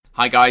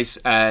Hi guys,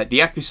 the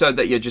episode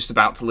that you're just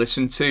about to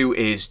listen to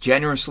is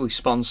generously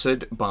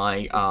sponsored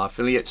by our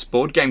affiliates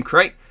Board Game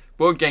Crate.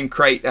 Board Game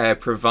Crate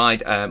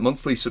provide a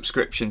monthly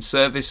subscription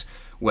service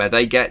where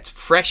they get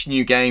fresh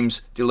new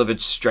games delivered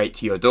straight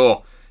to your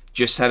door.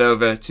 Just head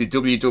over to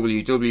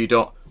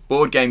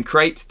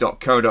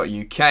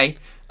www.boardgamecrate.co.uk,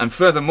 and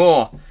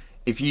furthermore,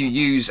 if you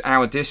use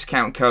our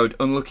discount code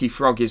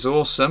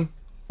UnluckyFrogIsAwesome,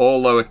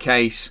 all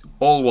lowercase,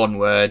 all one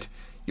word,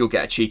 you'll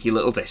get a cheeky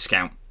little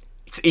discount.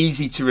 It's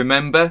easy to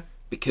remember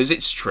because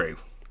it's true.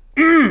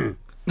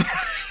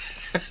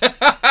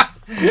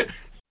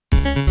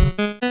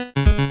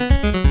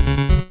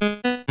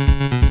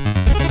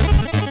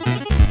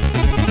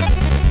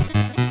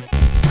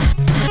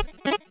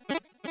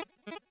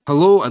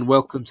 Hello and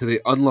welcome to the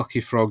Unlucky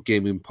Frog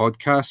Gaming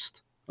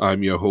Podcast.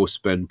 I'm your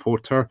host Ben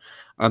Porter,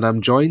 and I'm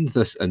joined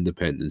this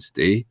Independence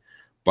Day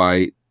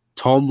by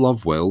Tom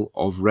Lovewell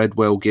of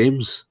Redwell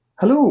Games.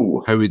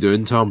 Hello. How are we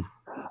doing, Tom?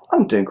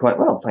 I'm doing quite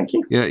well, thank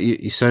you. Yeah,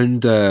 you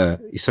sound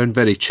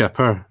very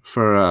chipper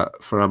for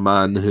a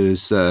man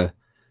who's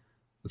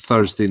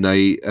Thursday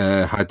night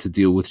had to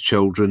deal with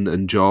children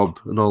and job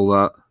and all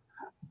that.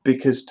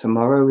 Because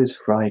tomorrow is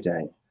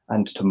Friday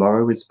and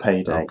tomorrow is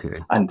payday,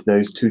 and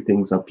those two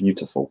things are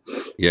beautiful.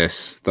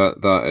 Yes,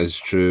 that is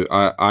true.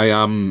 I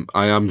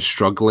am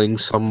struggling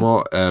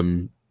somewhat,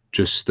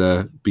 just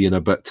being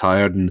a bit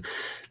tired, and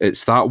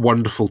it's that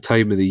wonderful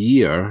time of the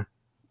year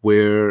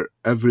where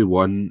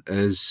everyone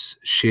is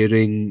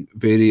sharing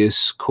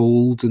various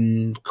cold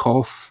and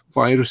cough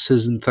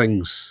viruses and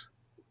things.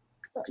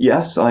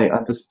 Yes, I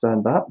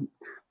understand that.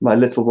 My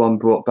little one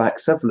brought back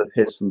several of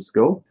his from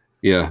school.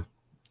 Yeah,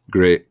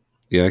 great.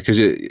 Yeah, because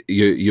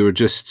you were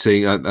just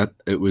saying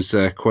it was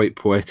quite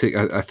poetic.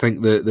 I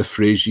think the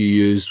phrase you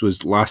used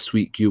was last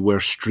week you were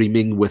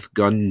streaming with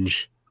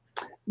gunge.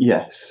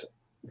 Yes,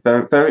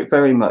 very, very,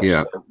 very much.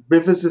 Yeah. So.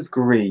 Rivers of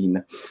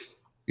green.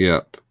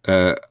 Yep,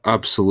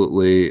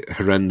 absolutely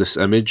horrendous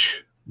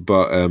image,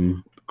 but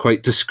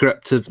quite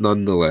descriptive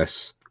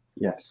nonetheless.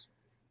 Yes.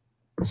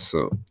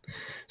 So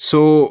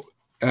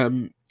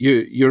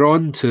you're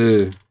on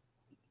to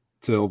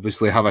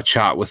obviously have a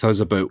chat with us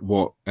about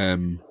what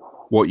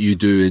you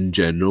do in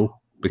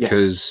general,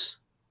 because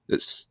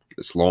it's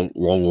long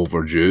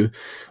overdue.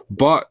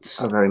 But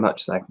very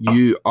much so.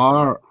 You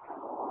are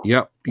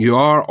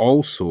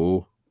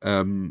also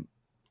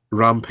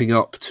ramping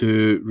up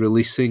to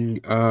releasing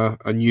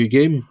a new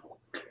game.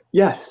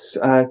 Yes,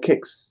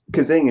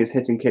 Kazing is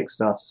hitting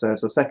Kickstarter, so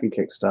it's a second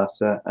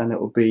Kickstarter, and it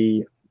will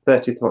be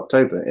 30th of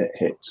October. It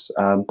hits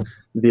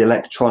the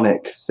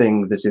electronic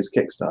thing that is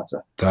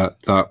Kickstarter.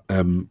 That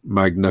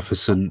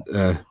magnificent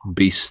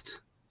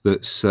beast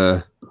that's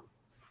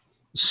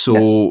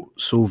so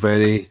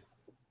very,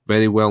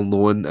 very well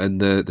known in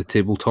the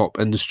tabletop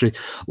industry,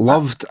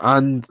 loved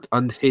and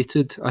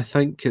hated. I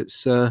think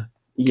it's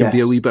can be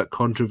a wee bit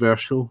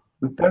controversial.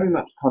 Very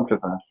much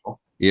controversial.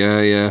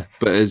 Yeah,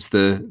 but is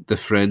the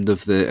friend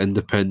of the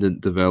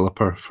independent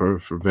developer for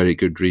very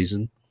good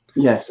reason.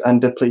 Yes, and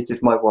depleted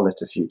my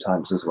wallet a few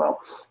times as well.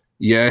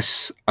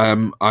 Yes,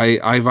 I've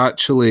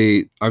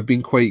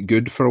been quite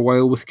good for a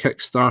while with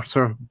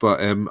Kickstarter, but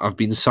I've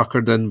been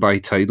suckered in by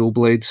Tidal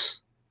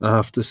Blades, I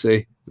have to say.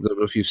 I don't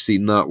know if you've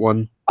seen that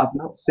one. I've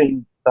not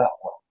seen that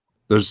one.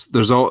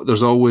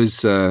 There's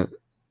always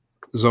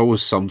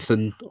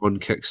something on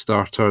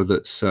Kickstarter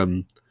that's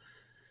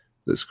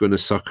going to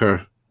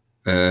sucker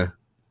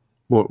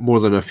more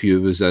than a few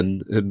of us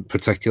in,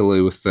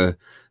 particularly with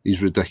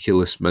these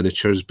ridiculous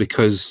miniatures,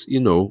 because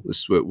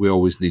we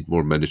always need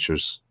more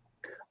miniatures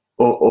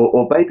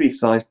or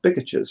baby-sized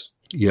bigatures.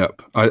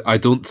 Yep, I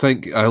don't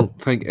think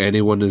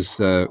anyone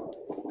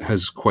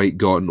has quite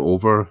gotten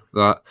over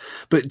that.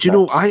 But do you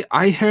know,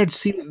 I heard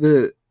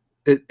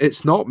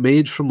it's not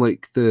made from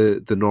like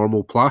the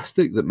normal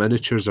plastic that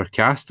miniatures are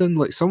cast in.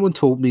 Like someone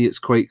told me it's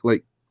quite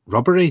like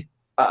rubbery.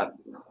 I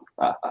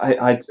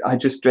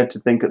just dread to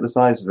think at the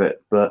size of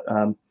it, but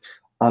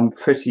I'm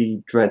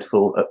pretty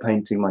dreadful at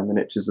painting my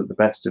miniatures at the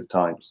best of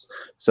times.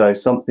 So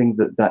something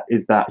that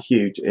is that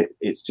huge, it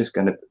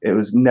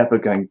was never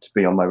going to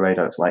be on my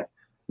radar. It's like,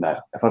 no,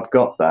 if I've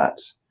got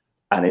that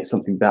and it's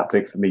something that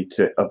big for me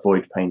to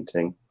avoid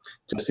painting,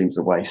 just seems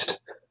a waste.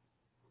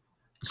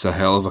 It's a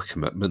hell of a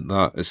commitment,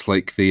 that. It's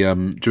like the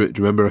do you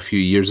remember a few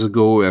years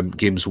ago,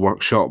 Games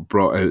Workshop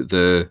brought out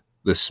the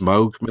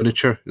Smaug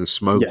miniature, the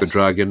Smaug the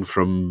dragon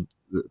from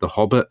the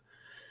Hobbit,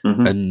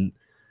 and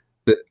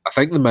I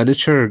think the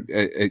miniature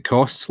it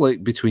costs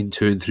like between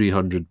 £200 and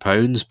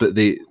 £300, but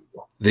they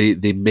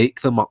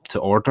make them up to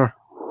order.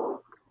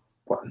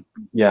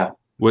 Yeah,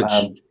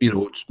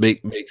 which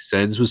makes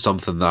sense with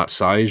something that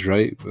size,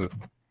 right? But...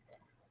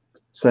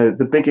 So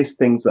the biggest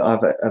things that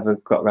I've ever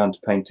got around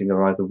to painting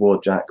are either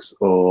Warjacks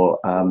or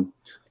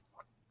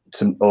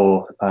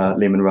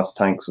Leman Russ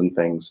tanks and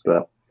things,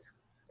 but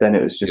then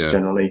it was just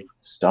generally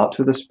start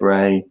with a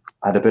spray,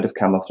 add a bit of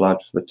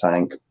camouflage for the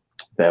tank.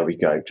 There we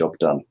go, job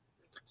done.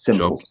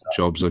 Simple stuff.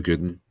 Job's a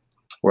good one.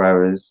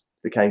 Whereas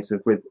the case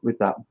of with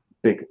that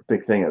big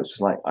thing. It was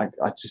just like I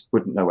just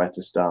wouldn't know where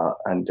to start,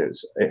 and it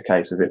was a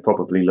case of it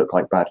probably looked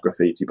like bad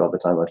graffiti by the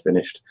time I'd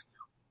finished.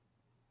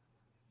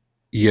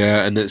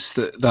 Yeah, and it's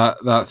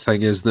that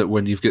thing is that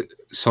when you've got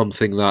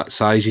something that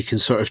size, you can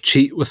sort of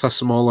cheat with a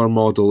smaller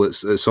model.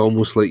 It's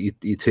almost like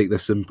you take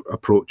this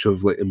approach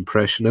of like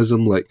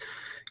impressionism, like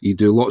you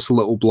do lots of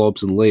little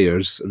blobs and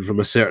layers, and from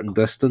a certain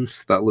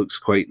distance that looks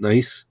quite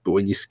nice. But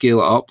when you scale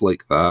it up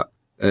like that,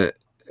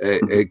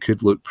 it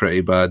could look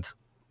pretty bad.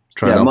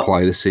 Trying to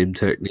apply the same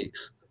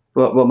techniques.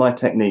 Well, my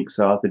techniques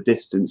are the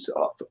distance,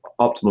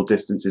 optimal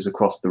distances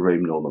across the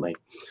room normally.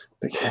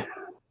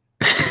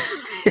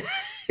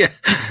 Yeah.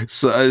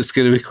 So it's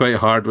going to be quite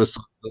hard with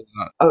something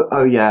like that.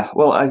 Oh yeah.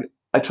 Well,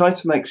 I try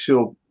to make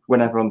sure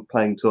whenever I'm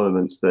playing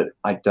tournaments that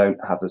I don't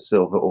have a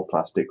silver or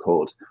plastic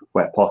cord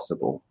where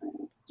possible.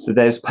 So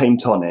there's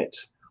paint on it,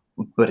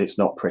 but it's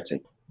not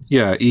pretty.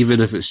 Yeah, even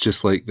if it's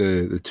just like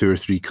the 2 or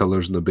 3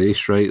 colors in the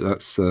base, right?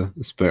 That's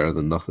better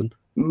than nothing.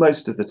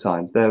 Most of the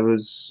time. There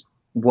was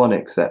one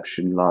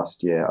exception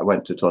last year. I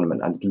went to a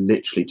tournament and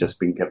literally just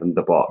been given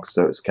the box.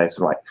 So it's a case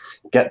of, right,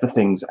 get the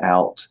things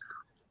out,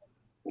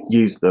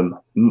 use them.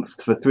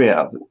 For 2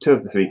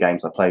 of the 3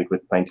 games I played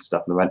with painted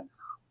stuff, and I went,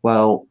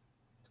 well,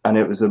 and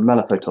it was a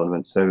Malifaux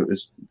tournament, so it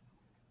was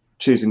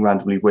choosing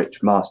randomly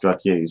which master I'd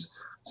use.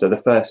 So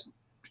the first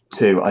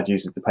 2 I'd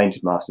use as the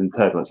painted master, and the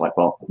third one's like,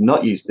 well, I've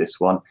not used this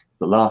one,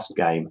 the last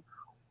game.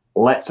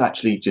 Let's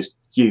actually just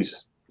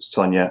use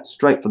Sonia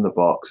straight from the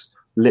box.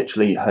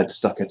 Literally had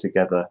stuck her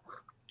together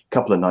a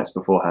couple of nights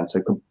beforehand, so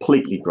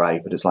completely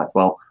grey, but it's like,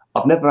 well,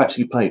 I've never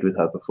actually played with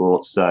her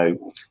before, so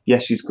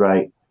yes, she's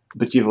great,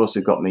 but you've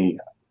also got me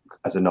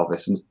as a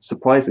novice, and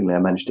surprisingly I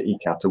managed to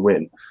eke out a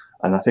win,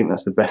 and I think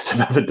that's the best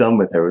I've ever done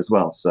with her as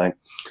well, so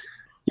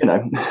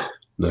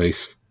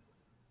nice.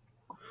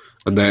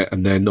 And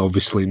then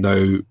obviously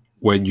now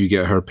when you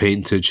get her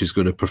painted, she's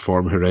going to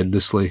perform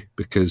horrendously,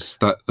 because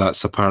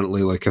that's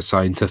apparently like a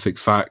scientific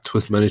fact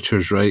with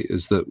miniatures, right?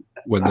 Is that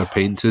when they're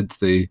painted,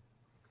 they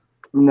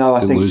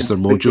lose their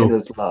mojo.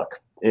 Beginner's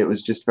luck. It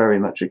was just very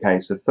much a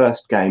case of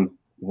first game,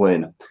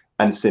 win.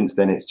 And since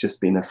then, it's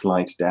just been a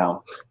slide down.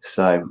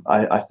 So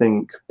I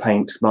think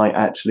paint might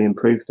actually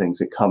improve things.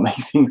 It can't make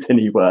things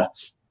any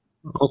worse.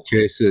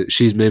 Okay, so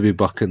she's maybe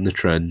bucking the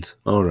trend.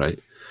 All right.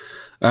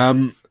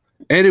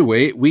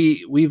 Anyway,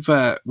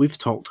 we've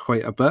talked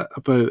quite a bit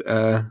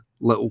about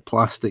Little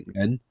Plastic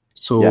Men,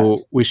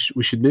 so yes.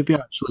 we should maybe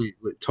actually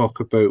talk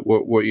about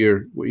what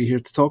you're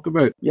here to talk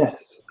about.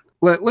 Yes.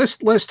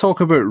 Let's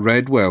talk about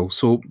Redwell.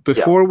 So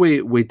before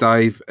we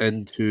dive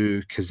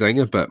into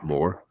Kazing a bit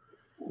more,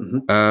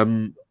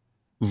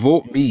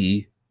 Vote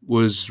Me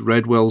was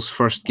Redwell's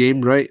first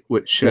game, right?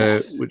 Which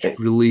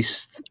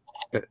released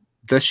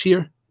this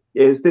year.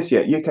 It was this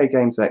year. UK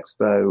Games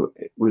Expo.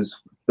 It was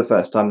the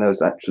first time there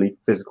was actually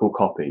physical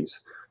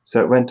copies.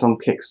 So it went on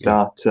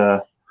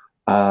Kickstarter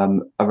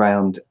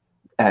around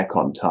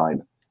Aircon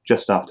time,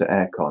 just after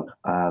Aircon,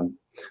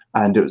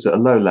 and it was at a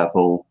low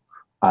level,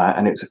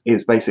 and it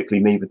was basically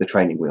me with the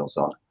training wheels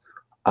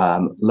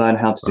on. Learn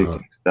how to do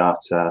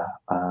Kickstarter.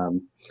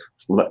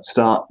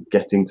 Start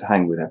getting to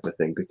hang with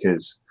everything,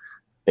 because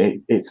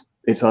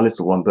it's our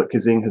little one, but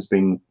Kazing has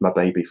been my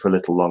baby for a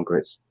little longer.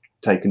 It's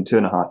taken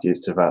 2.5 years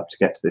to develop to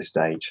get to this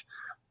stage,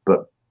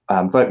 but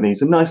Vote Me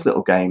is a nice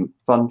little game,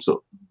 fun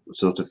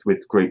sort of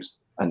with groups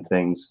and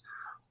things,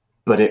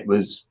 but it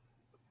was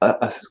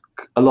a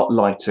lot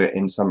lighter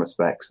in some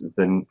respects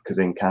than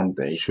Kazing can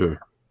be. Sure.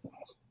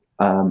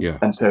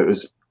 And so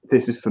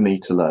this is for me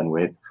to learn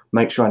with,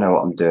 make sure I know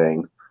what I'm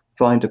doing,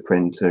 find a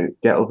printer,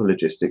 get all the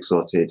logistics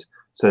sorted,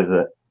 so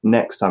that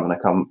next time when I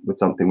come with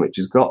something which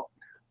has got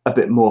a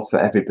bit more for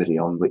everybody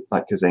on,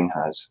 like Kazing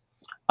has,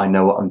 I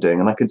know what I'm doing,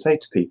 and I can say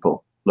to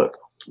people, look,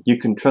 you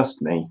can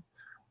trust me.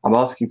 I'm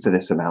asking for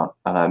this amount,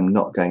 and I'm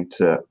not going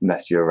to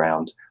mess you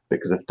around,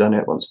 because I've done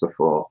it once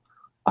before.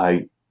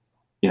 I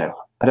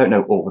don't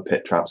know all the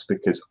pit traps,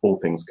 because all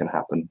things can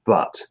happen,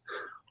 but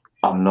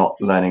I'm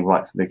not learning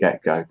right from the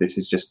get-go. This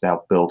is just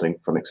now building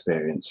from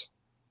experience.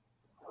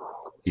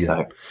 Yeah.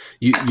 So,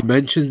 you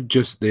mentioned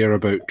just there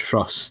about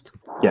trust.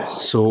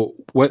 Yes. So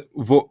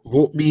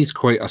Vote Me is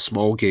quite a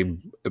small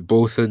game,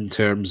 both in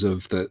terms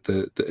of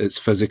its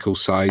physical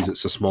size.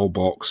 It's a small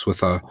box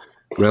with a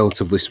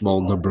relatively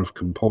small number of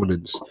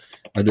components,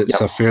 and it's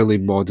a fairly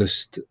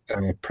modest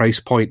price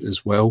point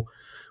as well.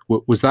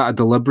 Was that a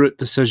deliberate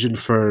decision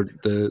for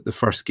the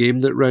first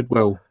game that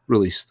Redwell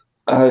released?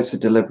 It's a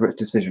deliberate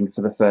decision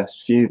for the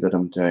first few that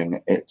I'm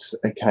doing. It's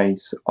a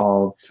case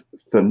of,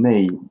 for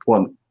me,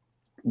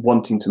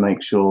 wanting to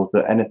make sure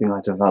that anything I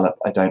develop,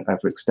 I don't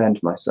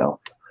overextend myself.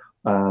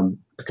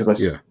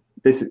 Because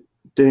this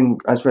doing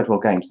as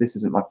Redwell Games, this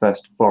isn't my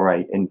first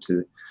foray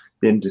into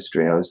the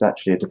industry. I was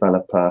actually a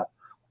developer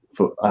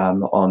for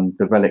on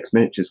the Relics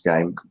miniatures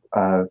game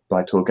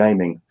by Tor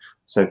Gaming.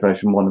 So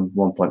version 1 and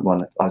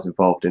 1.1, I was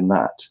involved in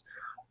that.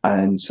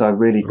 And so I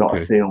really got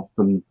a feel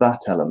from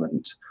that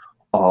element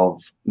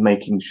of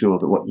making sure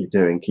that what you're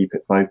doing, keep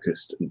it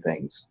focused and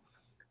things.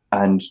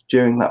 And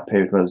during that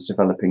period where I was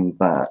developing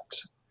that,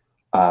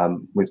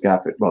 with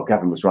Gavin. Well,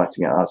 Gavin was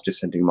writing it. I was just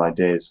sending him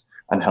ideas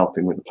and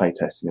helping with the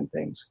playtesting and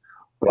things.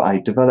 But I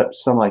developed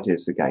some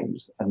ideas for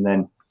games, and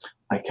then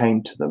I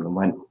came to them and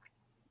went,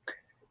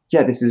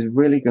 yeah, this is a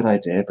really good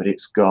idea, but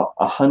it's got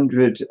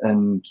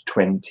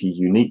 120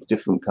 unique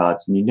different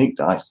cards and unique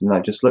dice. And I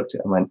just looked at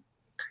it and went,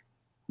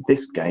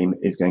 this game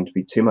is going to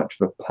be too much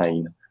of a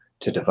pain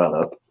to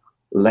develop.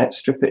 Let's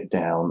strip it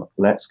down.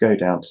 Let's go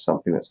down to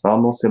something that's far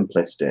more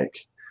simplistic,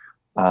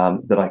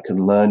 that I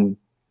can learn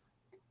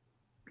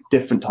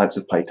different types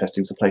of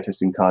playtesting, so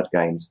playtesting card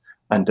games,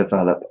 and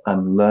develop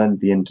and learn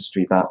the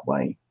industry that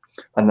way.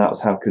 And that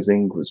was how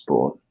Kazing was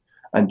born.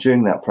 And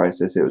during that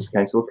process, it was a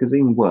case, well,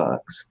 Kazing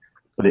works,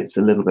 but it's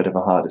a little bit of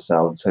a harder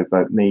sell. And so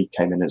Vote Me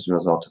came in as a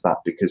result of that,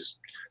 because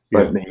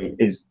Vote Me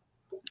is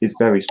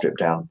very stripped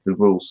down. The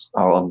rules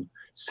are on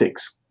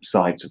 6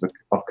 sides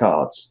of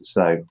cards.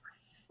 So,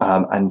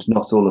 and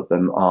not all of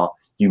them are,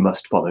 you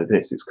must follow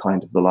this. It's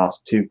kind of the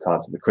last 2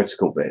 cards are the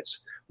critical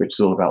bits, which is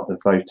all about the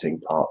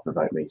voting part of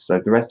Vote Me. So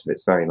the rest of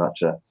it's very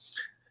much a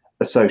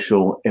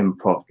social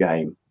improv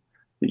game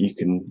that you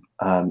can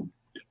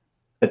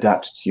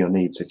adapt to your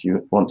needs if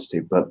you want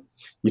to, but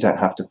you don't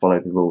have to follow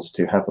the rules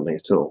too heavily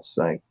at all.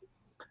 So,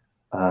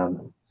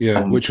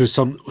 which was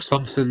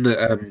something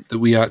that that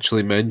we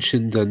actually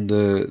mentioned in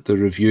the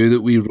review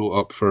that we wrote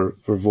up for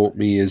Vote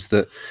Me, is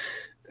that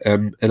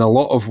in a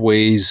lot of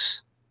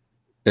ways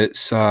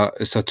it's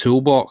a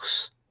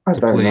toolbox to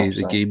play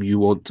the game you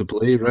want to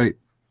play, right?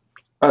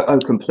 Oh,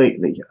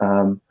 completely.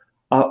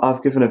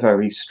 I've given a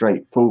very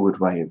straightforward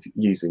way of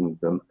using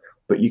them,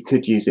 but you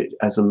could use it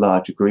as a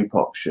larger group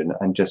option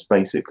and just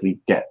basically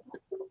get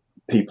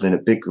people in a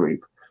big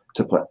group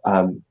to play,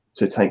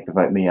 to take the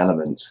Vote Me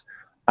elements,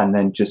 and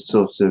then just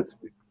sort of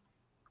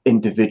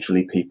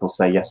individually people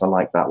say, yes, I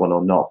like that one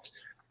or not,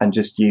 and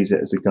just use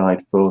it as a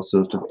guide for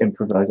sort of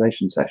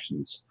improvisation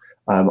sessions.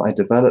 I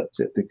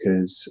developed it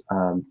because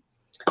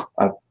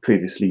I've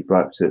previously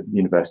worked at the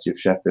University of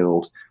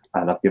Sheffield,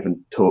 and I've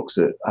given talks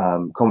at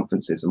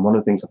conferences. And one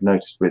of the things I've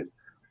noticed with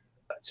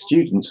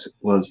students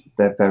was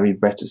they're very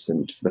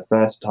reticent for the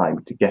first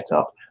time to get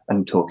up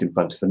and talk in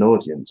front of an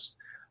audience.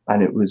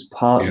 And it was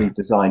partly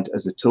designed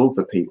as a tool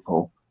for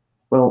people.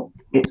 Well,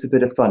 it's a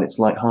bit of fun, it's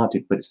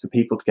lighthearted, but it's for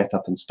people to get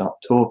up and start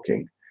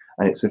talking.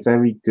 And it's a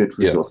very good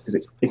resource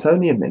because it's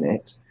only a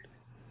minute.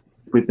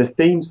 With the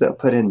themes that are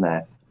put in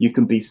there, you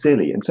can be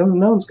silly. And so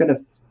no one's going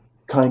to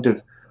kind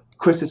of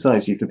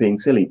criticize you for being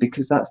silly,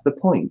 because that's the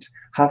point,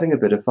 having a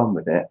bit of fun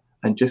with it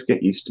and just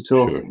get used to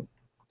talking. Sure.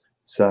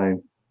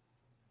 So,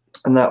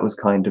 and that was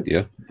kind of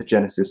the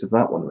genesis of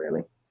that one,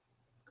 really.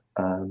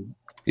 And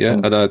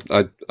I,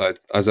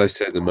 as I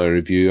said in my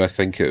review, I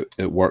think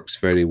it works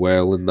very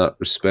well in that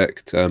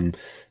respect. The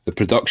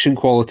production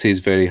quality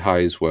is very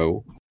high as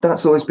well.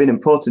 That's always been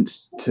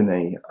important to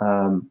me.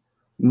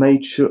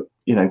 Made sure,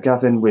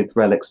 Gavin with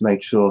Relics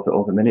made sure that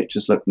all the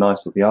miniatures looked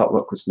nice, all the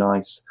artwork was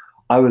nice.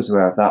 I was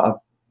aware of that.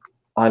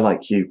 I,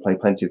 like you, play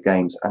plenty of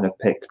games and have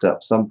picked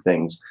up some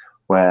things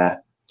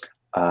where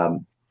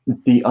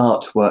the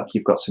artwork,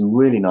 you've got some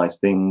really nice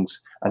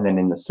things, and then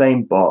in the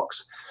same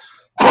box,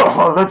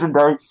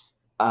 legendary,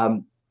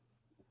 for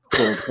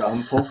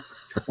example,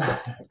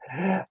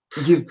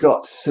 you've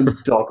got some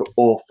dog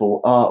awful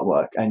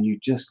artwork, and you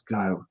just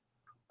go,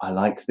 I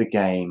like the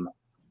game,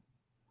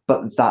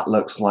 but that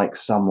looks like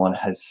someone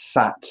has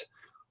sat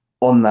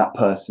on that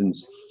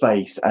person's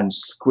face and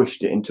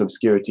squished it into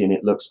obscurity, and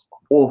it looks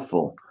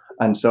awful.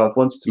 And so I've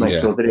wanted to make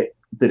sure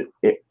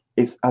that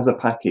it's, as a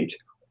package,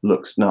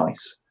 looks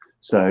nice.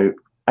 So,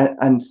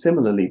 and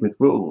similarly with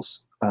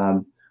rules,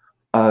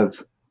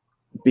 I've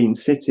been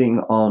sitting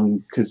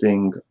on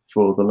Kazing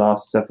for the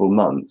last several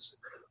months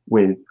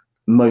with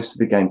most of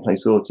the gameplay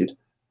sorted,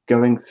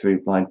 going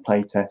through blind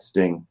play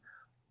testing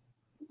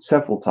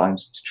several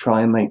times to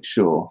try and make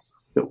sure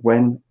that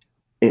when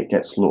it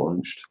gets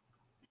launched,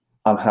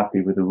 I'm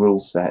happy with the rule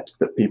set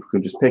that people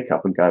can just pick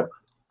up and go,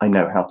 I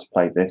know how to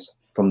play this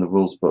from the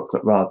rules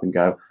booklet, rather than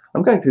go,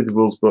 I'm going through the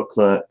rules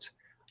booklet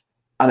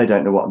and I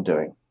don't know what I'm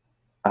doing,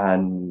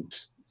 and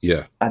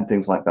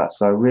things like that.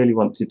 So I really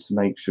wanted to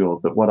make sure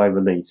that what I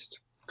released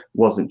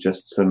wasn't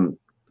just some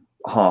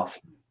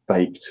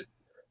half-baked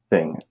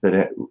thing,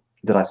 that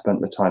I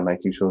spent the time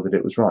making sure that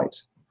it was right,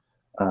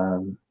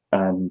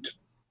 and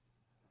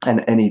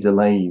any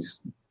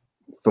delays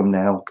from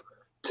now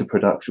to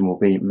production will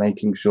be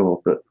making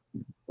sure that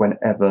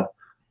whenever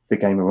the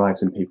game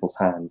arrives in people's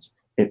hands,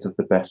 it's of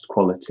the best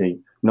quality,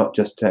 not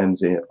just in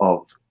terms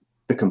of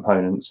the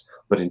components,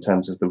 but in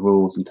terms of the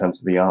rules, in terms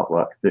of the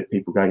artwork, that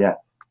people go, yeah,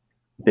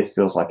 this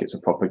feels like it's a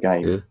proper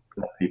game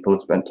that people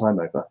have spent time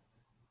over.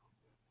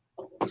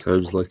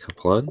 Sounds like a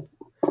plan.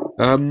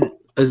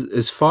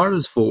 As far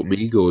as Vote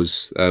Me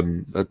goes,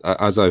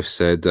 as I've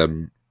said,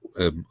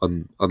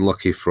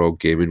 Unlucky Frog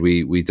Gaming,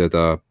 we did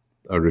a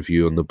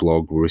review on the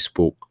blog where we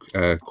spoke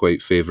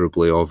quite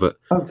favourably of it.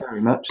 Oh,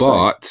 very much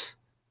but so.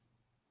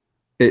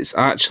 It's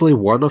actually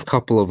won a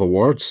couple of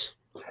awards.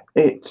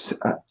 It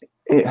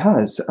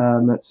has.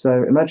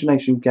 So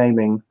Imagination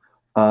Gaming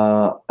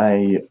are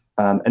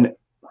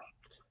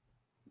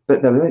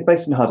but they're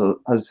based in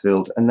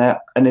Huddersfield, and they're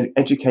an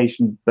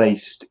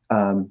education-based.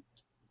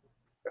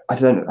 I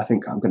don't know. I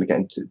think I'm going to get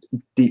into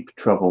deep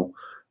trouble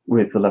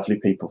with the lovely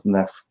people from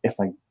there if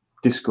I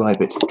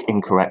describe it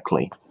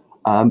incorrectly.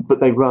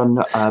 But they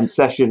run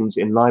sessions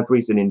in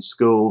libraries and in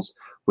schools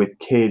with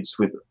kids,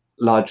 with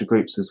larger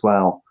groups as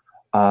well.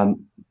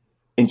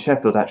 In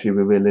Sheffield, actually,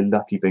 we're really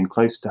lucky being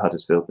close to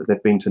Huddersfield, that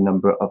they've been to a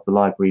number of the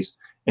libraries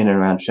in and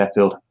around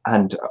Sheffield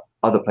and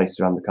other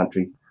places around the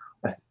country.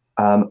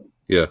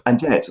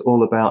 And it's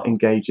all about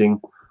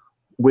engaging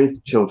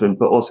with children,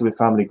 but also with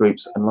family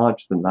groups. And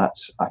larger than that,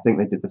 I think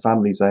they did the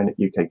Family Zone at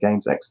UK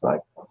Games Expo.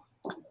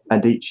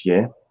 And each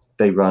year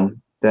they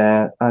run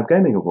their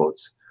gaming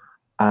awards.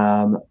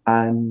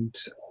 And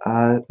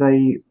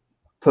they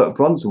put a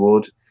bronze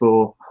award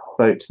for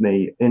Vote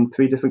Me in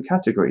 3 different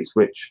categories,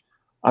 which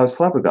I was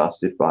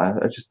flabbergasted by.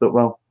 I just thought,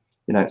 well,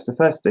 it's the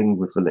first thing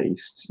we've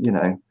released,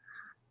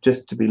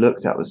 just to be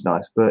looked at was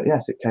nice. But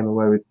yes, it came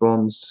away with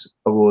bronze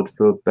award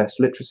for best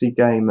literacy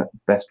game,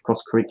 best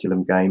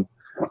cross-curriculum game,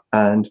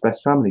 and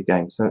best family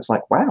game. So it's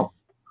like, wow,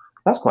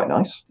 that's quite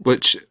nice.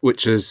 Which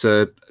is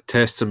a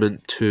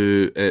testament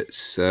to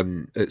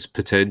its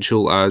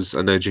potential as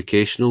an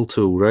educational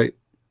tool, right?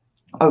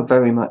 Oh,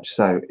 very much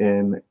so.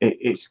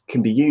 It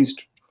can be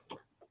used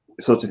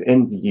sort of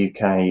in the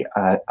UK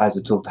as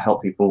a tool to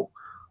help people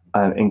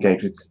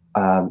engage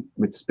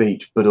with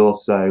speech, but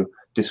also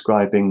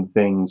describing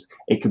things.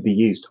 It can be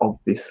used,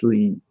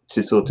 obviously,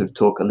 to sort of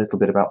talk a little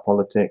bit about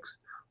politics,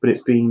 but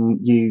it's been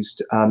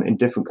used in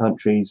different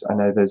countries. I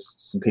know there's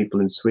some people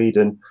in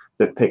Sweden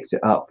that picked it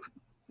up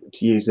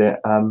to use it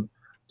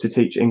to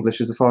teach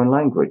English as a foreign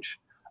language.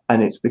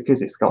 And it's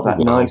because it's got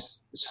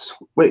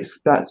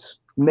that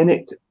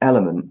minute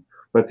element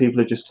where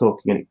people are just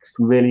talking, and it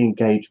can really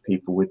engage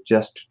people with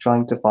just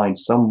trying to find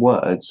some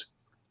words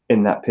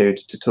in that period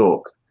to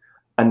talk.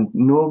 And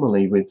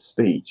normally with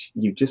speech,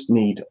 you just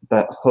need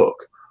that hook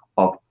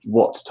of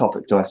what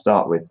topic do I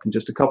start with? And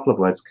just a couple of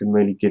words can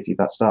really give you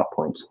that start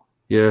point.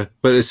 Yeah,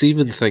 but it's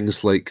even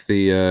things like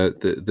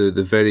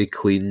the very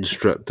clean,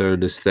 stripped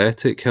down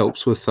aesthetic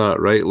helps with that,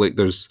 right? Like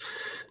there's,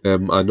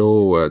 I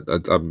know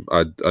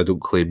I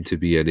don't claim to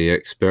be any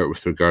expert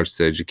with regards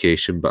to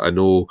education, but I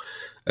know,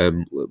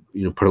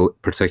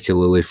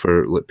 particularly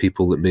for like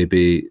people that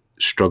maybe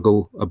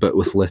struggle a bit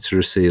with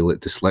literacy, like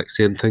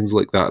dyslexia and things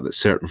like that, that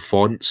certain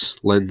fonts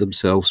lend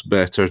themselves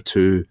better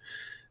to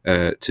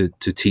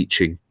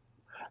teaching.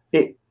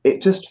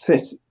 It just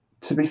fits.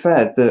 To be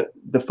fair,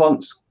 the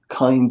fonts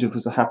kind of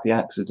was a happy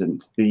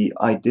accident. The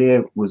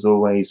idea was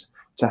always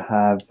to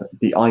have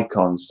the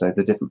icons, so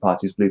the different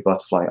parties, blue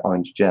butterfly,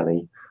 orange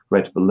jelly,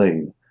 red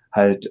balloon,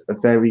 had a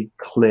very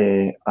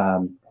clear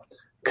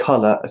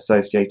colour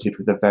associated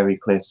with a very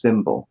clear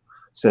symbol,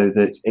 so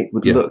that it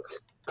would look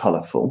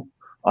colourful,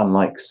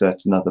 unlike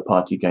certain other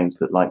party games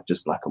that like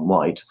just black and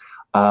white.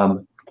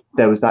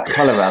 There was that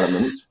colour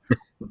element,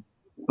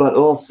 but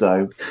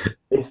also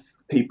if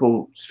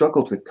people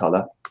struggled with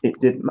colour, it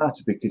didn't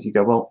matter, because you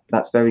go, well,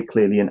 that's very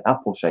clearly an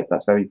apple shape,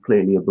 that's very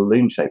clearly a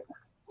balloon shape.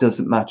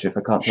 Doesn't matter if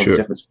I can't tell the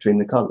difference between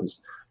the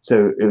colours.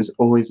 So it was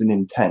always an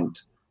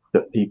intent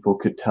that people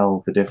could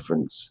tell the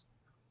difference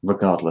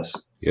regardless.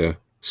 Yeah.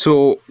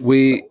 So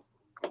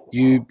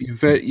you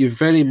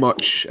very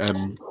much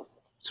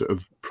sort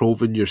of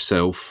proven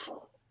yourself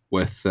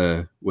with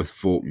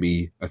Vote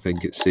Me, I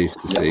think it's safe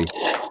to say.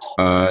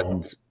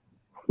 And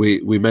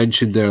we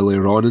mentioned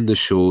earlier on in the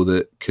show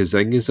that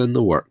Kazing is in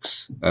the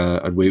works,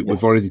 and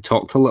we've already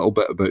talked a little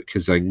bit about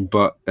Kazing,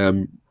 but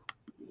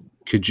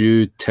could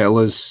you tell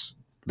us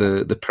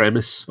the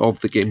premise of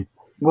the game?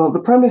 Well, the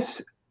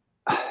premise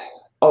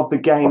of the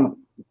game,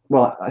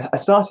 well, I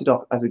started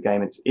off as a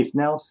game. It's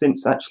now,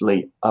 since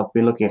actually I've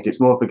been looking at it, it's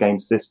more of a game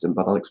system,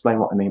 but I'll explain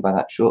what I mean by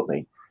that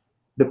shortly.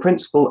 The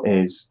principle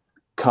is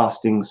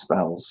casting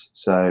spells.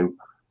 So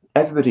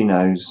everybody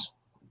knows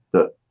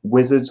that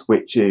wizards,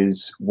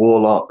 witches,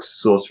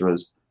 warlocks,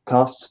 sorcerers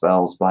cast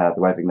spells by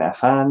either waving their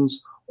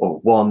hands or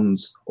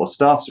wands or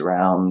staffs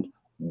around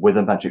with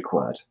a magic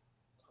word.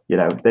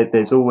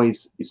 There's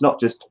always, it's not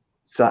just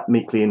sat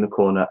meekly in the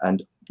corner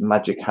and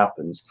magic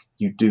happens.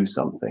 You do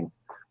something.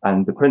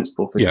 And the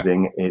principle for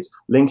Kazing is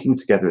linking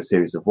together a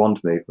series of wand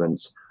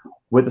movements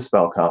with a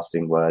spell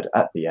casting word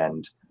at the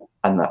end,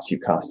 and that's you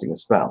casting a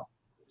spell.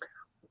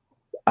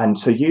 And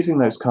so using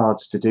those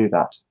cards to do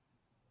that,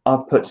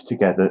 I've put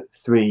together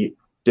 3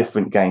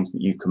 different games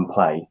that you can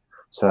play.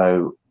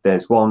 So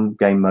there's one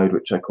game mode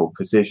which I call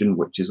Precision,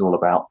 which is all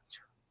about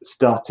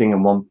starting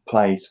in one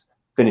place,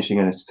 finishing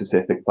in a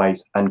specific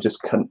place, and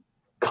just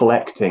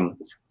collecting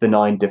the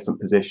 9 different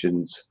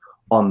positions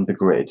on the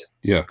grid.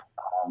 Yeah.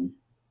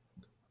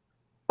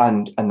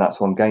 And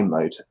that's one game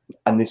mode.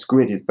 And this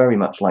grid is very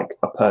much like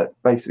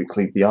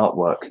basically the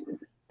artwork.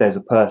 There's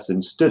a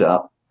person stood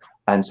up,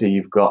 and so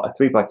you've got a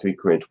 3x3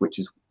 grid, which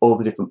is all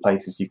the different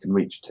places you can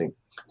reach to.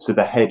 So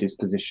the head is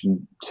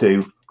position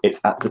 2, it's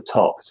at the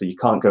top, so you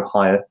can't go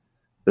higher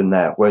than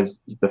there.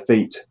 Whereas the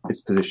feet is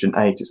position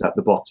 8, it's at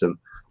the bottom,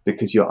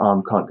 because your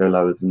arm can't go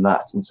lower than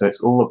that. And so it's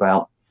all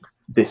about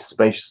this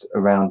space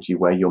around you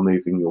where you're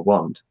moving your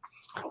wand.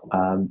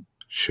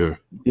 Sure.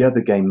 The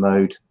other game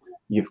mode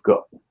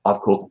I've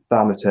called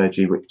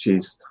thaumaturgy, which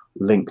is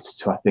linked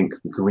to, I think,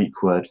 the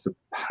Greek word for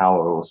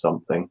power or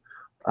something.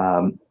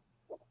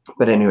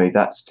 But anyway,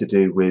 that's to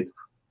do with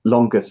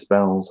longer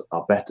spells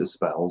are better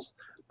spells.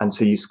 And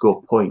so you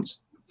score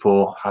points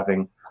for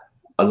having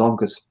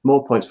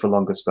more points for a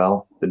longer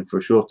spell than for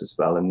a shorter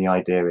spell. And the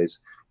idea is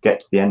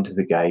get to the end of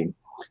the game.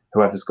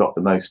 Whoever's got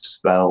the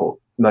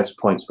most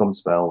points from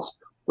spells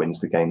wins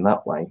the game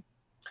that way.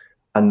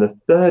 And the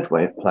third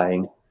way of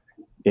playing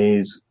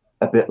is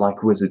a bit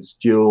like Wizard's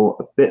Duel,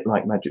 a bit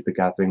like Magic the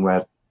Gathering,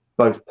 where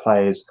both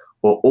players,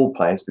 or all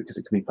players, because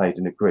it can be played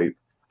in a group,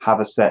 have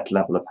a set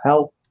level of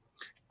health,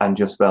 and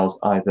your spells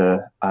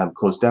either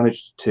cause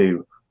damage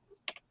to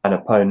an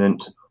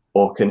opponent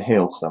or can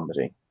heal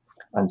somebody.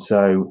 And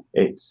so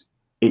it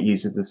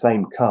uses the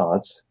same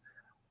cards,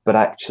 but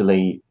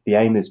actually the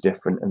aim is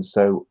different. And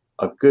so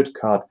a good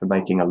card for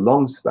making a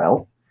long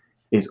spell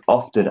is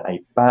often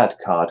a bad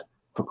card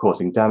for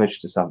causing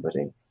damage to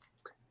somebody.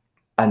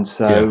 And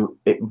so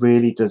it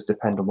really does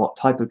depend on what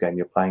type of game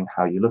you're playing,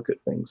 how you look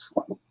at things.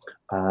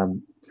 But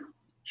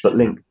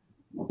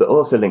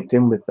also linked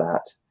in with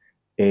that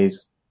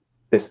is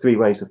there's 3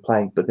 ways of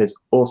playing, but there's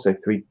also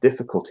 3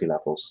 difficulty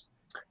levels.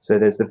 So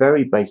there's the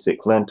very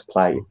basic learn to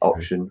play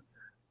option,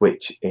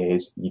 which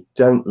is you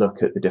don't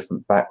look at the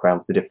different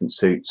backgrounds, the different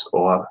suits,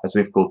 or as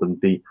we've called them,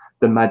 the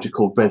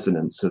magical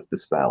resonance of the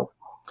spell.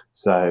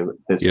 So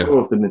there's 4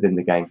 of them within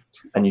the game,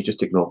 and you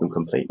just ignore them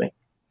completely.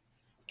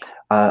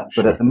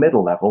 But at the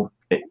middle level,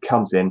 it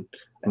comes in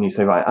and you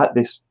say, right, at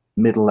this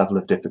middle level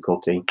of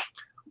difficulty,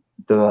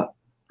 the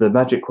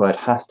magic word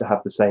has to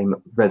have the same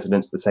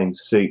resonance, the same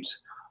suit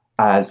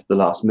as the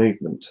last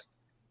movement.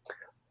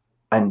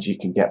 And you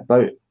can get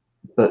both.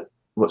 But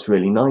what's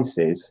really nice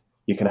is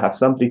you can have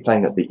somebody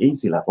playing at the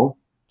easy level,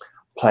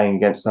 playing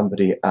against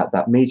somebody at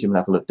that medium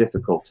level of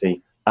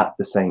difficulty at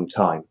the same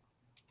time.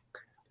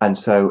 And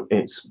so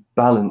it's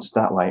balanced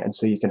that way. And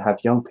so you can have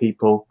young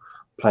people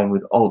playing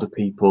with older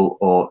people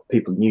or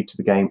people new to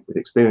the game with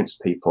experienced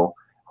people,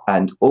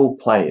 and all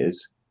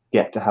players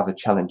get to have a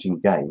challenging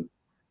game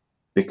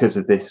because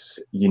of this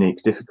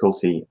unique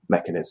difficulty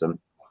mechanism.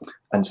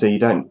 And so you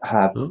don't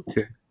have...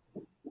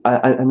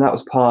 And that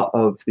was part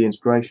of the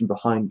inspiration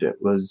behind it,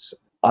 was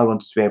I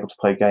wanted to be able to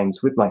play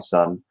games with my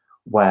son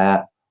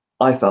where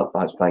I felt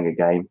I was playing a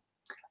game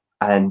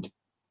and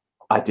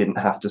I didn't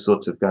have to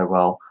sort of go,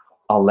 well,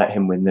 I'll let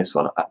him win this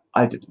one.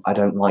 I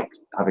don't like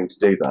having to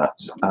do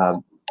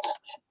that.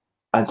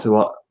 And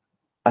so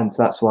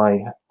that's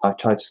why I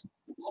tried to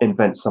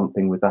invent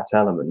something with that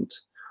element.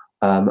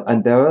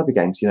 And there are other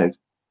games,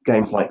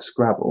 games like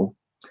Scrabble.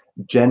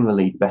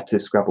 Generally, better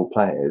Scrabble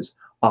players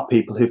are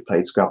people who've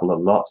played Scrabble a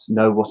lot,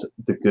 know what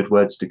the good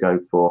words to go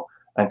for,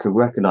 and can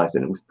recognise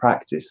it with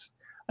practice.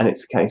 And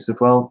it's a case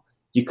of, well,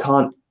 you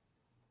can't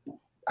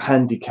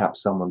handicap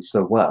someone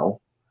so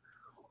well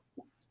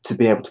to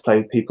be able to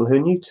play with people who are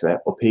new to it,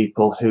 or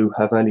people who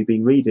have only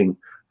been reading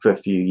for a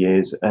few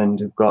years and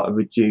have got a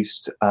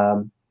reduced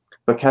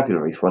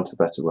vocabulary, for want of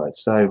a better word.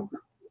 So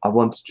I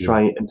wanted to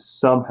try and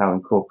somehow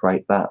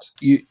incorporate that.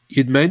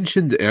 You'd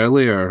mentioned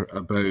earlier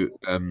about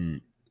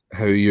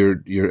how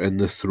you're in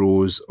the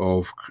throes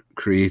of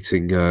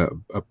creating a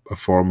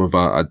form of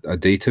a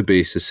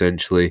database,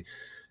 essentially,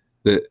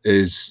 that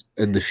is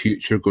in the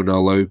future going to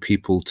allow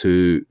people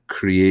to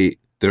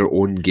create their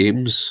own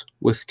games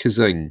with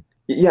Kazing.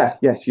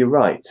 Yes, you're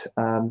right.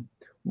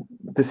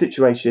 The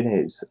situation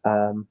is,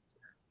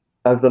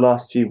 over the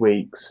last few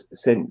weeks,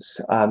 since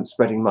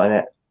spreading my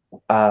net,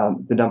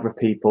 the number of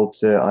people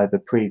to either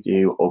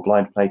preview or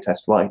blind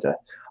playtest wider,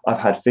 I've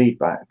had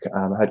feedback.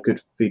 I had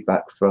good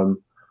feedback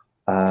from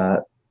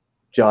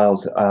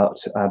Giles out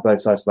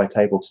both sides of my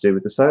table to do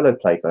with the solo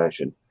play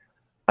version.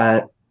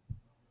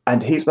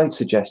 And he's made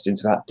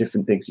suggestions about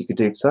different things you could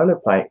do for solo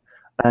play.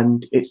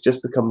 And it's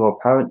just become more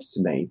apparent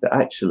to me that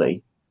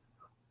actually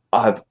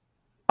I've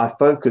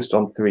focused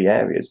on 3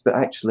 areas, but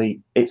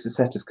actually it's a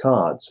set of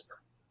cards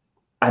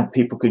and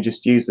people can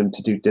just use them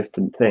to do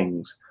different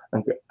things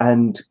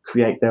and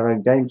create their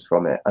own games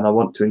from it. And I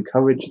want to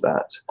encourage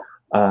that.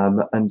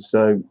 And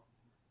so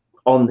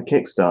on the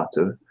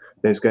Kickstarter,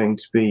 there's going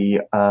to be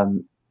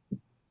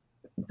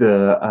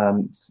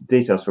the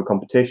details for a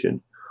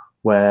competition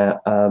where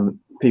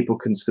people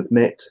can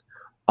submit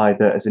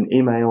either as an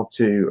email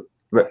to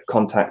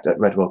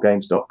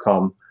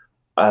contact@redwellgames.com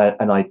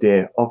an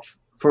idea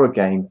for a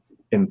game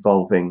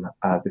involving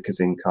the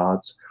Kazing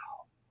cards,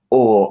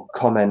 or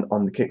comment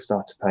on the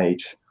Kickstarter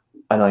page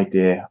an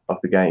idea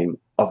of the game,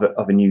 of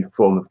a new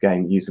form of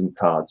game using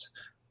cards.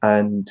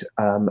 And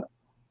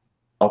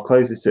I'll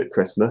close it at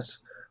Christmas,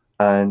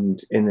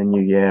 and in the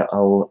new year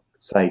I'll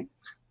say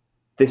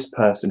this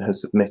person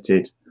has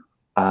submitted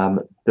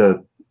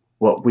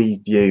what we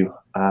view,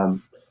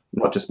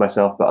 not just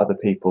myself but other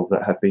people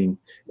that have been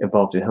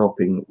involved in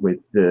helping with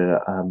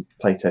the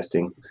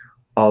playtesting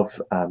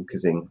of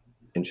Kazing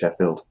in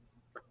Sheffield.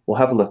 We'll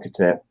have a look at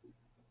it.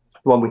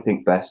 The one we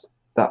think best,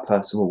 that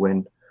person will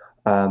win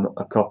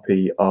a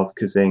copy of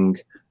Kazing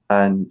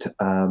and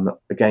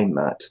a game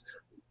mat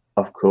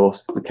of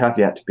course, the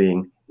caveat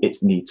being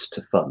it needs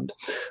to fund.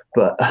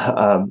 But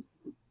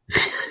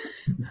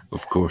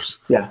of course,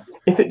 yeah,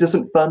 if it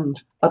doesn't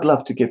fund, I'd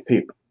love to give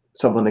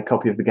someone a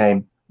copy of the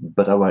game,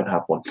 but I won't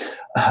have one.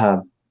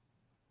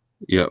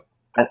 Yeah,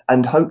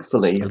 and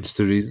hopefully, stands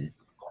to reason.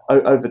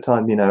 Over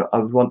time, I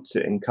would want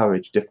to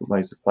encourage different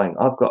ways of playing.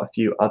 I've got a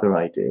few other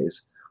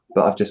ideas,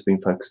 but I've just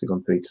been focusing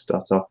on 3 to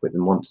start off with,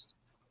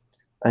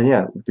 and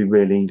yeah, it would be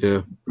really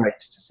great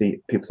to see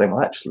people saying,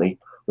 well, actually,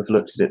 we've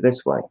looked at it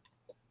this way.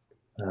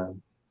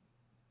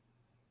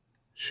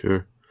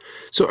 Sure.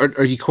 So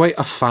are you quite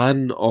a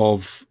fan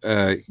of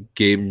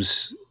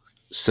games,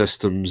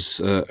 systems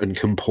and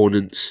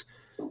components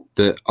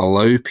that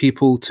allow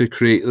people to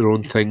create their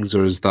own things,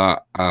 or is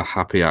that a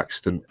happy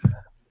accident?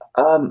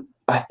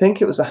 I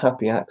think it was a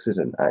happy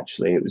accident,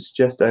 actually. It was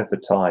just over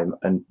time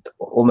and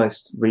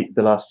almost the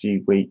last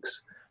few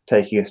weeks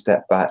taking a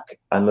step back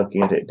and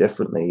looking at it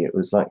differently. It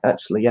was like,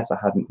 actually, yes, I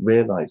hadn't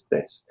realised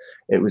this.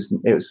 It was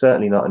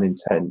certainly not an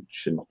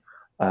intention.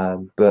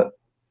 But,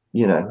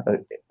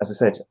 as I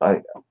said,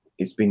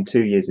 it's been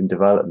 2 years in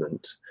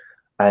development,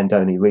 and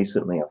only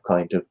recently I've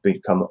kind of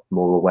become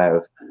more aware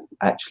of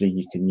actually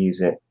you can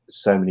use it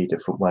so many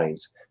different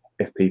ways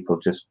if people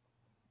just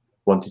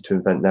wanted to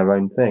invent their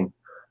own thing.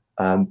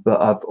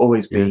 But I've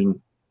always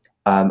been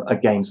a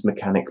games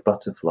mechanic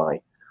butterfly,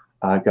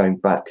 going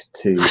back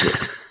to,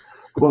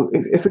 well,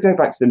 if we go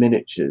back to the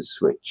miniatures,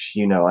 which,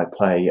 I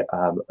play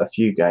a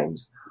few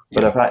games,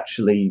 but I've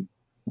actually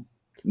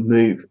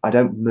I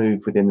don't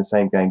move within the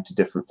same game to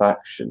different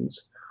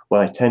factions.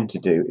 What I tend to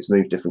do is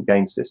move different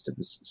game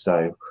systems.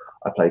 So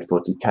I played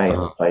 40k,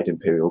 I played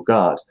Imperial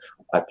Guard,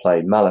 I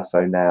played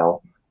Malifaux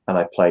now, and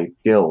I played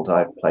Guild,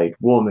 I've played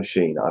War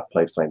Machine, I've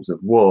played Flames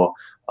of War,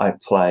 I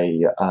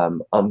play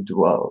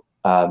Underworld,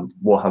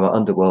 Warhammer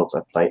Underworlds,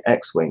 I play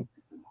X-Wing.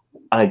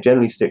 I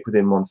generally stick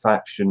within one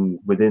faction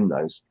within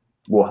those.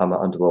 Warhammer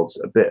Underworlds,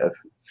 a bit of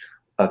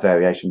a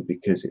variation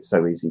because it's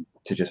so easy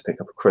to just pick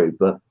up a crew,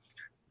 but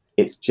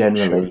it's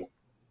generally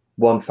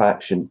one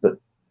faction, but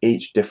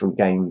each different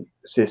game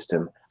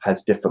system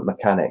has different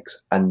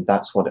mechanics, and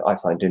that's what I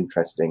find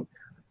interesting.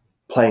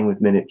 Playing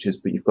with miniatures,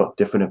 but you've got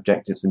different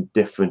objectives and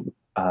different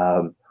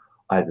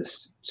either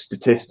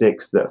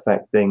statistics that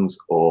affect things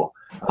or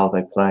how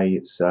they play.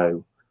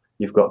 So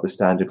you've got the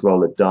standard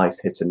roll of dice,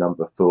 hit a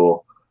number.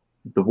 For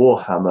the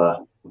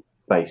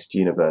Warhammer-based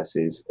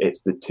universes,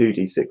 it's the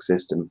 2d6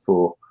 system.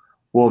 For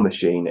War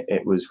Machine,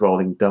 it was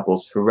rolling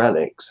doubles for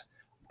relics.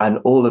 And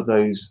all of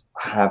those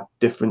have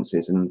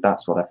differences, and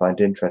that's what I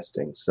find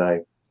interesting.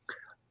 So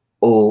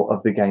all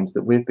of the games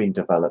that we've been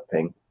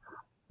developing,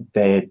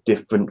 they're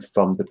different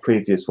from the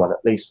previous one,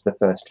 at least the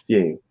first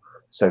few.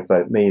 So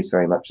Vote Me is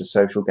very much a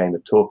social game, a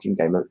talking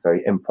game,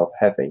 very improv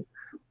heavy.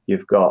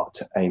 You've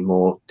got a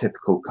more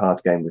typical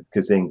card game with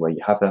Kazing, where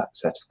you have a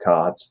set of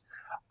cards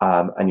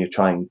and you're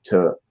trying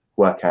to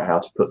work out how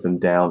to put them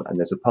down, and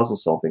there's a puzzle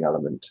solving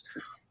element.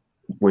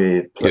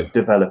 We're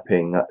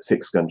developing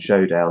Six Gun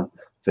Showdown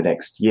for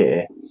next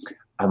year,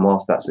 and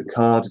whilst that's a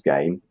card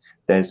game,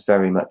 there's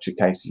very much a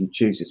case of you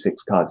choose your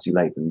 6 cards, you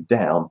lay them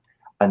down,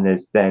 and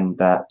there's then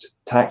that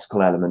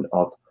tactical element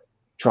of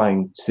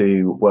trying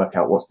to work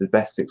out what's the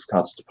best 6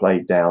 cards to play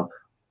down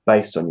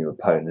based on your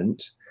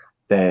opponent.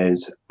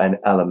 There's an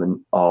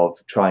element of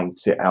trying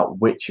to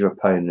outwit your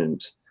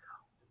opponent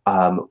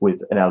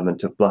with an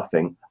element of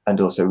bluffing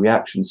and also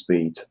reaction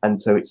speeds. And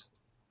so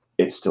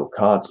it's still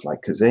cards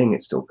like Kazing,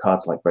 it's still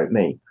cards like Vote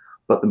Me,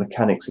 but the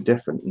mechanics are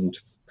different,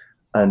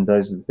 and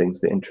those are the things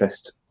that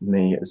interest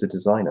me as a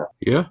designer.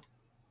 Yeah,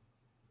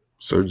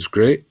 sounds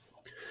great.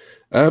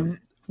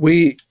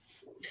 We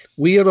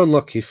are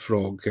Unlucky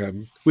Frog.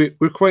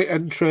 We're quite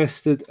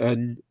interested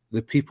in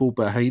the people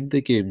behind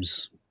the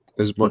games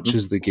as much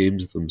as the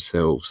games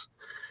themselves.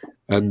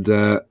 And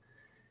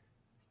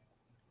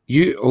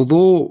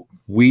although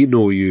we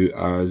know you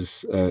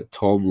as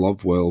Tom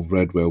Lovewell of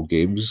Redwell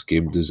Games,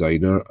 game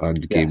designer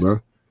and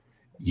gamer,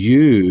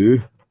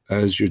 you,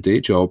 as your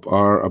day job,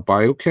 are a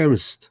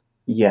biochemist.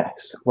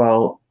 Yes.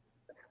 Well,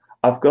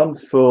 I've gone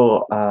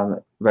for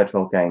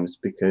Redwell Games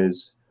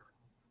because,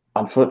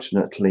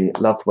 unfortunately,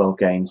 Lovewell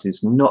Games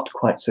is not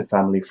quite so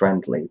family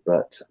friendly,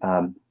 but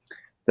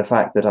the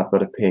fact that I've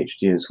got a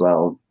PhD as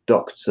well,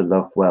 Dr.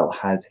 Lovewell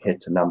has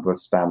hit a number of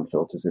spam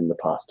filters in the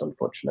past,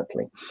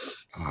 unfortunately.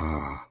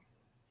 Ah,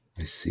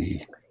 I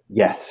see.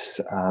 Yes.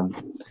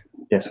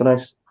 Yes, when I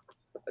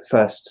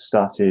first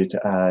started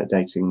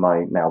dating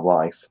my now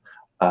wife,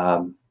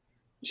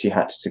 she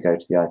had to go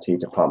to the IT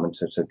department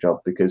at her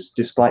job because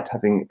despite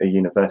having a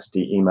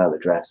university email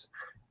address,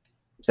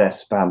 their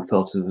spam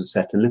filter was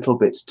set a little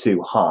bit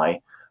too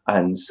high,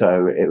 and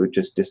so it would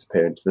just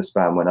disappear into the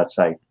spam when I'd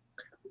say,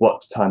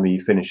 what time are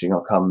you finishing?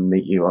 I'll come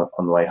meet you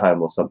on the way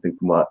home or something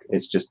from work.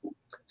 It's just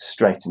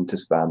straight into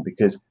spam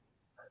because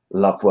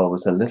Lovewell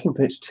was a little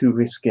bit too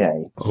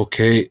risque.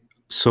 Okay,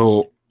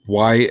 so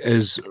why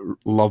is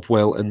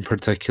Lovewell in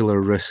particular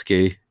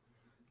risque?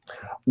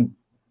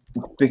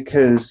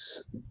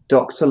 Because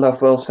Dr.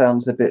 Lovewell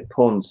sounds a bit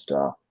porn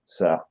star,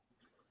 sir.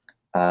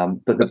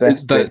 But the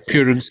best that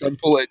pure and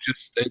simple. It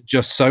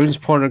just sounds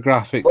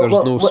pornographic. There's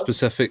no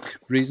specific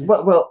reason.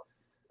 Well,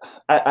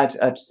 add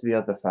to the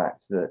other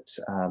fact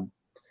that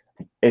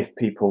if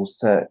people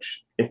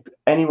search, if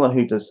anyone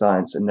who does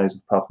science and knows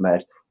of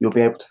PubMed, you'll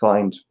be able to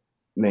find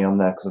me on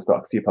there because I've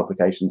got a few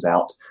publications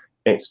out.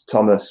 It's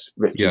Thomas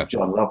Richard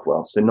John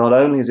Lovewell. So not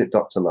only is it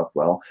Dr.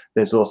 Lovewell,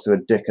 there's also a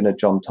Dick and a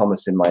John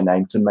Thomas in my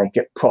name to make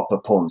it proper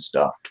porn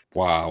stuff.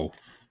 Wow.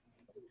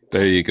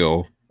 There you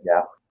go.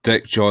 Yeah.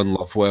 Dick John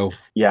Lovewell.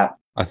 Yeah.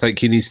 I think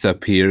he needs to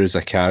appear as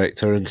a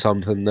character in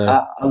something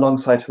there.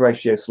 Alongside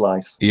Horatio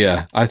Slice.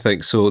 Yeah, I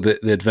think so. The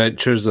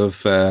adventures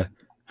of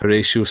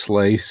Horatio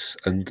Slice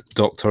and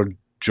Dr.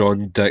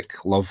 John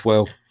Dick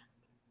Lovewell.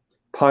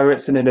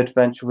 Pirates in an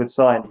Adventure with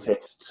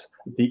Scientists,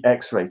 the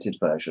X-rated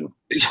version.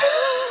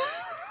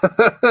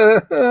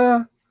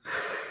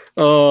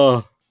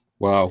 Oh,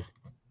 wow.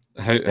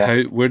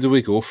 Where do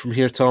we go from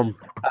here, Tom?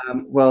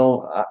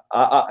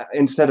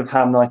 Instead of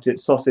ham night,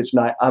 it's sausage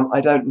night. I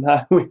don't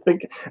know.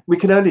 We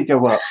can only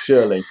go up,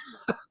 surely.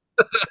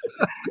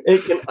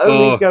 It can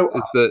only go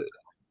up.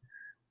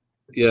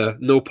 Yeah,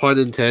 no pun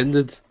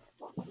intended.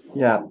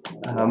 Yeah.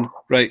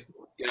 Right.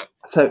 Yeah.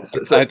 So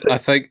I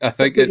think.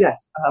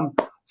 Yes.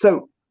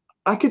 So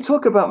I could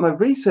talk about my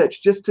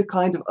research just to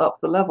kind of up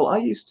the level. I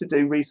used to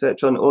do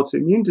research on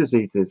autoimmune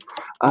diseases.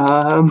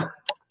 I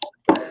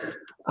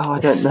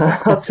don't know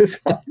how to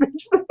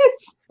salvage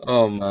this.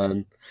 Oh,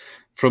 man.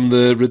 From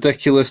the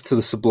ridiculous to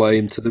the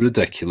sublime to the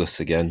ridiculous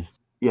again.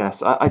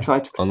 Yes, I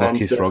try to pretend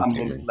that I'm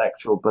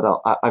intellectual, but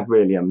I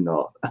really am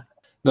not.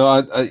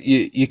 No,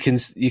 you can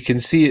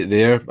see it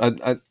there.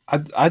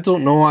 I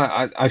don't know.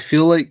 I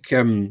feel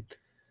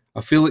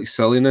like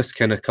silliness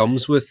kind of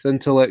comes with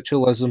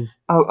intellectualism.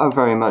 Oh,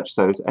 very much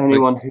so. As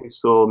anyone who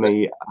saw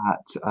me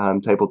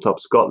at Tabletop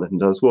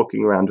Scotland, I was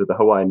walking around with a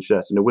Hawaiian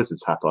shirt and a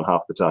wizard's hat on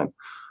half the time.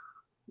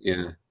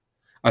 Yeah,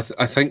 I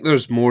think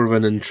there's more of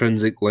an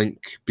intrinsic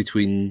link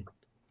between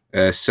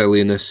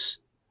silliness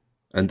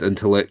and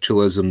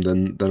intellectualism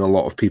than a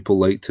lot of people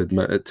like to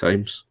admit at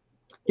times.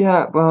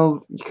 Yeah,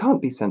 well, you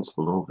can't be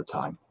sensible all the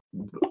time.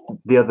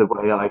 The other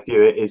way I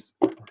view it is,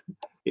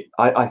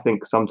 I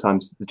think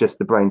sometimes just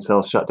the brain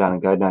cells shut down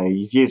and go, no,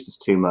 you've used us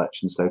too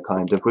much, and so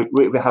kind of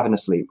we're having a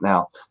sleep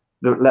now.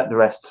 Let the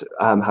rest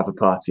have a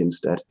party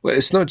instead. Well,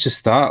 it's not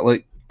just that.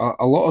 Like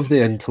a lot of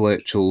the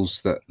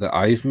intellectuals that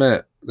I've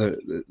met,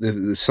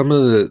 some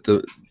of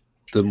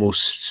the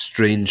most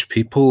strange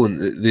people,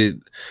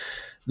 and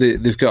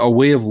they've got a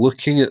way of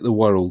looking at the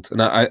world,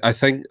 and I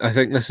think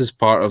this is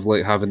part of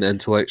like having an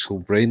intellectual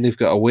brain. They've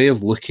got a way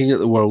of looking at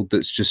the world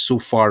that's just so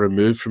far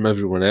removed from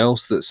everyone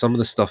else that some of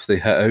the stuff they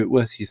hit out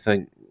with, you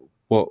think,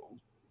 what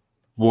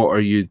are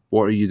you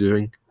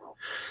doing?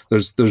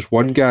 There's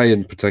one guy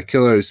in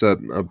particular, is a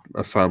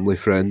family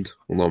friend.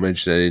 Will not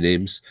mention any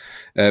names.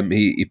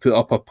 He put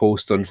up a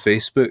post on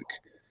Facebook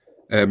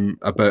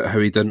about how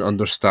he didn't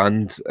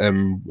understand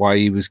why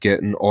he was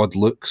getting odd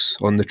looks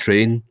on the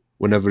train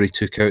whenever he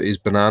took out his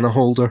banana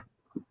holder.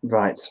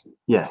 Right,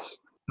 yes.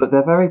 But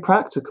they're very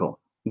practical.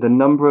 The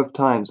number of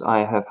times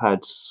I have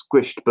had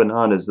squished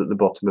bananas at the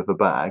bottom of a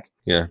bag.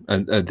 Yeah,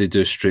 and they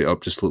do straight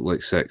up just look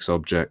like sex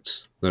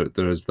objects.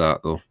 There is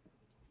that, though.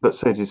 But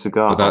so do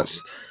cigars.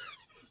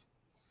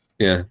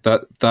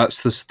 But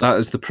that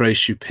is the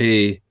price you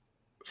pay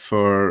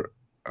for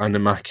an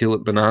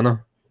immaculate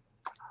banana.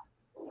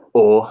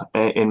 Or,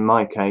 in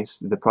my case,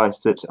 the price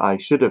that I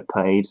should have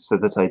paid so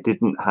that I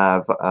didn't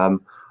have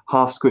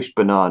half squished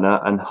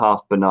banana and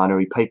half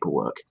banana-y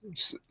paperwork.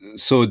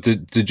 So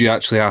did you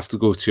actually have to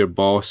go to your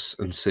boss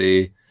and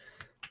say,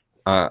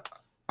 a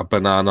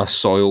banana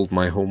soiled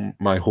my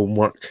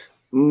homework?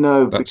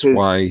 No, that's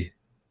why.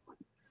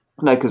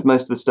 No, because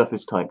most of the stuff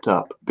is typed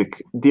up.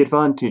 The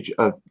advantage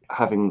of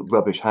having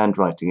rubbish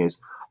handwriting is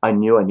I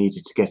knew I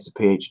needed to get a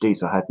PhD,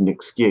 so I had an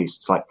excuse.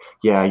 It's like,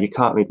 yeah, you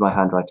can't read my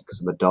handwriting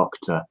because I'm a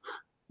doctor.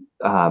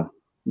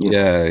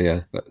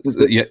 Yeah.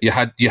 You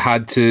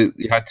had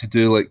to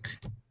do like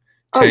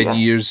 10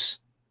 years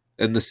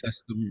in the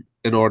system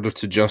in order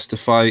to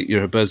justify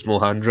your abysmal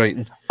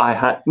handwriting.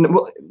 That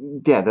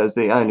was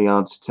the only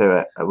answer to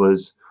it. It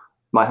was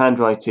my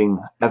handwriting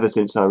ever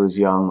since I was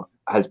young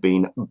has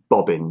been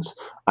bobbins,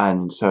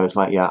 and so it's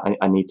like, yeah,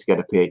 I need to get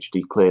a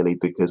PhD clearly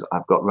because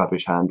I've got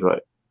rubbish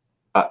handwriting,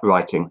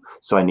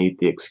 so I need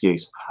the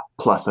excuse.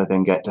 Plus, I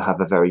then get to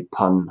have a very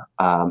pun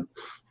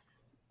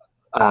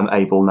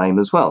able name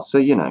as well. So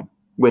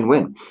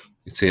win-win.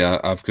 You see,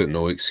 I've got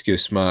no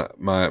excuse. My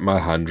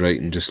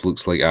handwriting just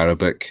looks like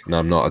Arabic, and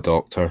I'm not a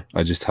doctor.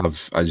 I just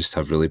have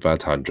really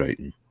bad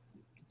handwriting.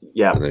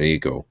 Yeah, and there you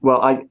go.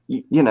 Well,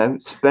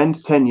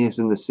 spend 10 years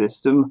in the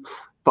system,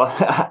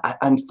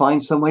 and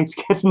find some way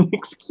to get an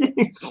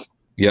excuse.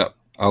 Yeah,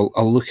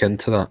 I'll look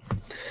into that.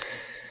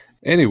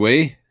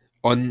 Anyway,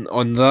 on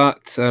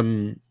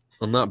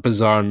that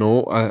bizarre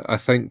note, I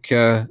think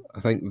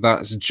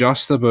that's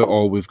just about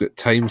all we've got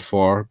time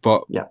for.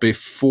 But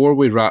before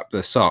we wrap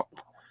this up,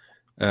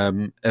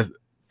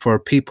 for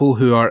people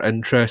who are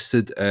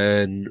interested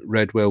in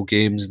Redwell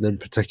Games and in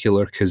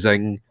particular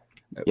Kazing,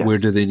 where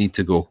do they need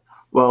to go?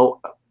 Well,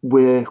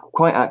 we're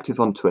quite active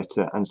on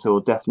Twitter, and so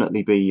we'll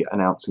definitely be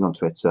announcing on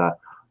Twitter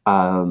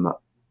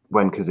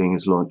when Kazing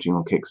is launching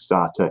on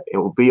Kickstarter. It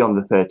will be on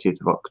the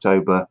 30th of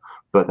October,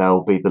 but there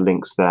will be the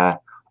links there.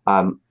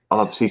 I'll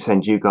obviously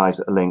send you guys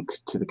a link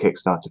to the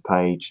Kickstarter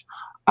page.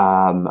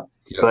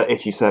 But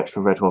if you search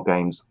for Redwall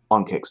Games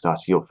on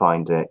Kickstarter, you'll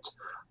find it.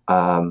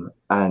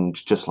 And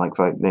just like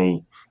Vote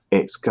Me,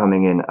 it's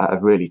coming in at a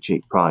really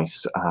cheap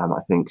price.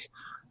 I think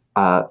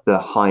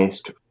the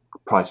highest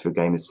price for a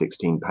game is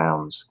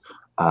 £16.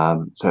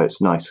 So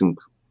it's nice and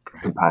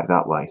compact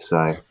that way.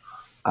 So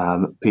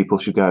people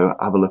should go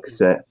have a look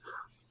at it.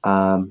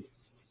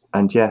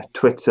 And yeah,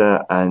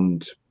 Twitter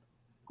and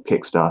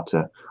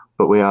Kickstarter.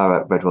 But we are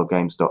at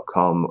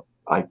redwellgames.com.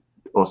 I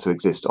also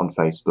exist on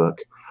Facebook.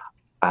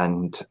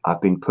 And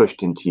I've been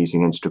pushed into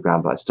using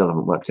Instagram, but I still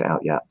haven't worked it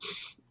out yet.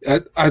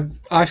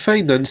 I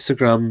find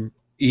Instagram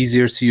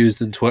easier to use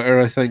than Twitter,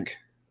 I think.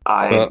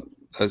 But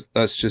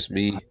that's just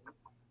me.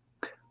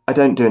 I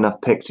don't do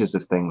enough pictures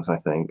of things, I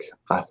think.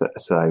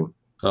 So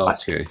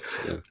okay.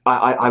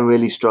 I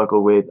really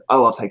struggle with,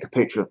 I'll take a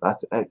picture of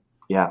that.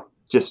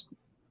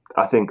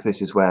 I think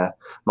this is where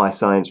my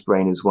science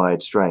brain is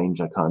wired strange.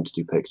 I can't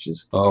do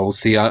pictures. Oh, well,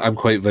 see, I'm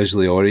quite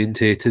visually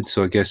orientated,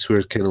 so I guess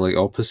we're kind of like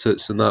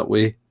opposites in that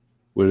way.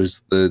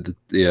 Whereas I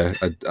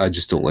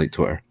just don't like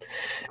Twitter.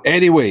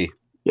 Anyway,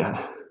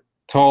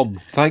 Tom,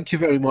 thank you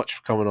very much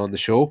for coming on the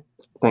show.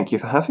 Thank you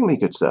for having me,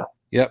 good sir.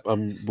 Yep,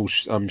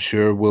 I'm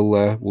sure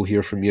we'll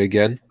hear from you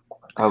again.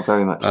 Oh,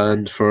 very much.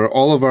 And for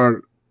all of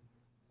our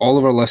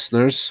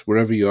listeners,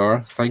 wherever you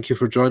are, thank you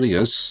for joining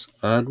us,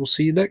 and we'll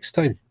see you next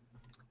time.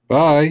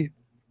 Bye.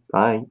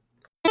 Bye.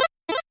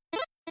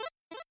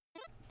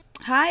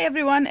 Hi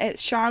everyone,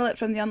 it's Charlotte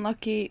from the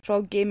Unlucky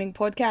Frog Gaming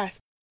Podcast.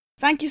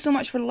 Thank you so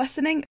much for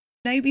listening.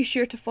 Now be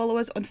sure to follow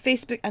us on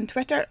Facebook and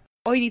Twitter.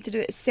 All you need to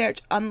do is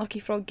search Unlucky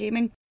Frog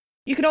Gaming.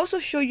 You can also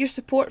show your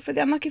support for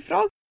the Unlucky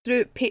Frog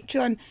through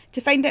Patreon. To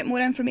find out more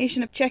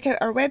information, check out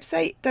our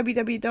website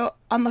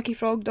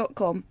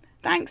www.unluckyfrog.com.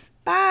 Thanks,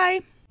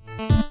 bye!